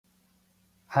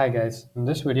Hi guys, in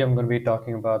this video I'm going to be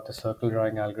talking about the circle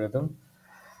drawing algorithm.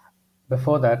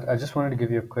 Before that, I just wanted to give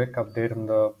you a quick update on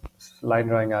the line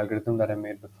drawing algorithm that I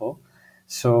made before.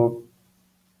 So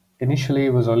initially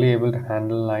it was only able to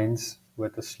handle lines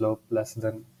with a slope less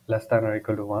than or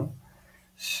equal to 1.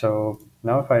 So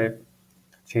now if I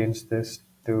change this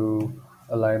to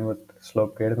a line with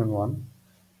slope greater than 1,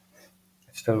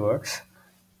 it still works.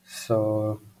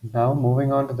 So now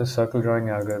moving on to the circle drawing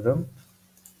algorithm.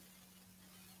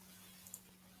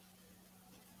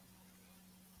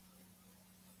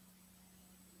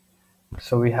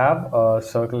 So we have a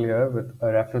circle here with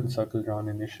a reference circle drawn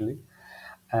initially.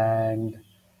 And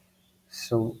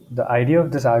so the idea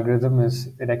of this algorithm is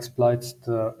it exploits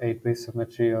the eight-way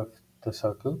symmetry of the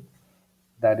circle.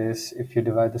 That is, if you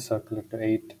divide the circle into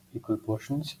eight equal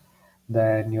portions,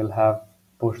 then you'll have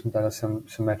portions that are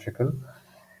symmetrical.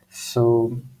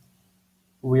 So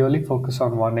we only focus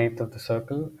on one-eighth of the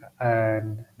circle,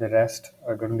 and the rest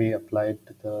are going to be applied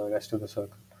to the rest of the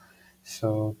circle.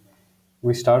 So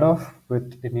we start off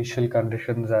with initial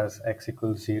conditions as x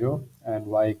equals 0 and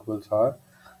y equals r.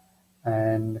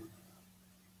 And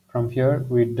from here,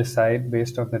 we decide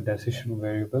based on the decision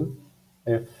variable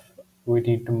if we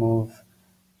need to move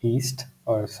east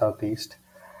or southeast.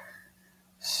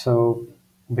 So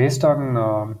based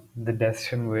on the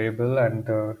decision variable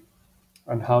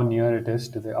and how near it is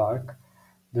to the arc,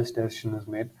 this decision is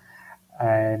made.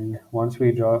 And once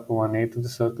we draw for one-eighth of the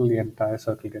circle, the entire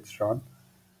circle gets drawn.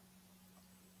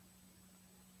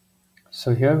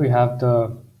 So here we have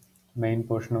the main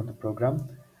portion of the program,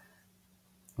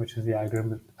 which is the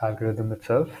algorithm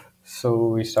itself. So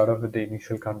we start off with the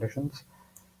initial conditions,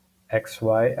 x,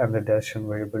 y, and the decision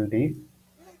variable d.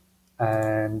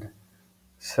 And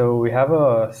so we have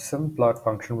a sim plot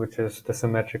function, which is the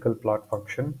symmetrical plot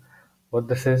function. What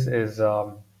this is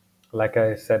like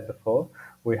I said before,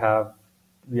 we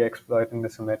exploiting the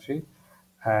symmetry,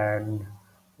 and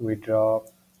we draw.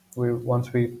 We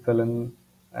once we fill in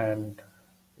and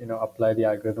apply the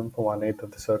algorithm for one-eighth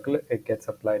of the circle, it gets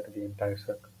applied to the entire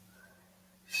circle.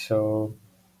 So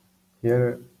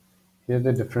here, here are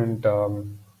the different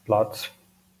plots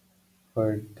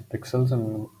for the pixels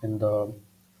in the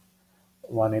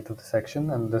one-eighth of the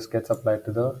section, and this gets applied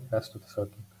to the rest of the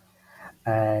circle.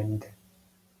 And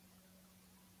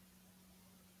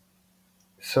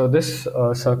so this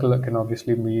circle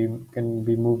can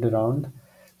be moved around.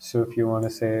 So if you want to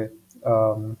say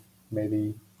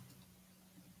maybe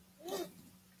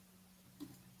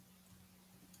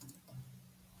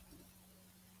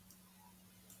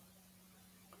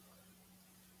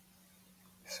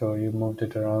so you moved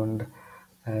it around,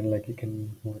 and like you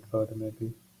can move it further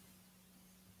maybe.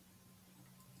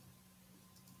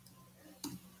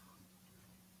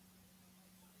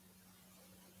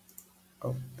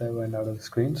 Oh, that went out of the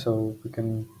screen, so we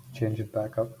can change it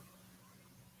back up.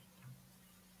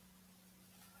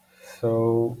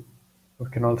 So we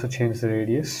can also change the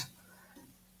radius,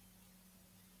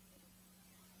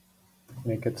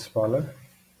 make it smaller,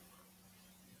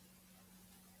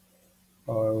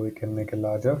 or we can make it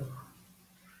larger.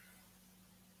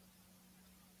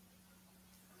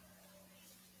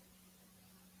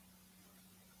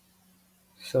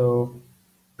 So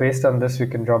based on this, we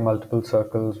can draw multiple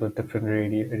circles with different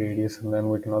radius, and then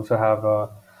we can also have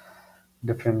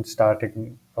different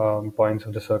starting points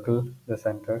of the circle, the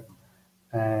center,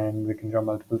 and we can draw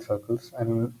multiple circles.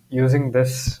 And using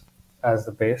this as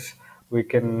the base, we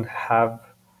can have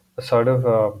a sort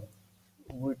of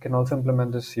we can also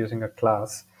implement this using a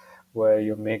class where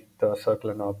you make the circle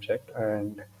an object,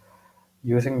 and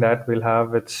using that you'll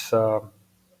have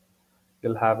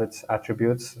its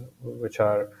attributes, which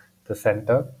are the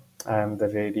center and the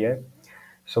radii.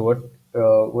 So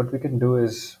what we can do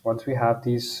is once we have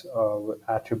these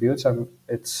attributes and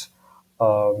its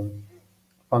um,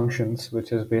 functions,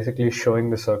 which is basically showing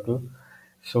the circle,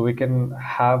 so we can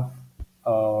have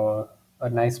a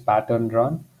nice pattern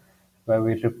drawn where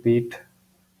we repeat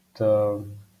the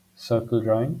circle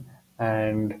drawing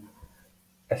and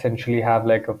essentially have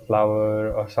like a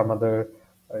flower or uh,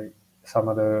 some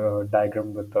other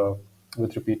diagram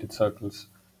with repeated circles.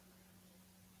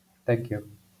 Thank you.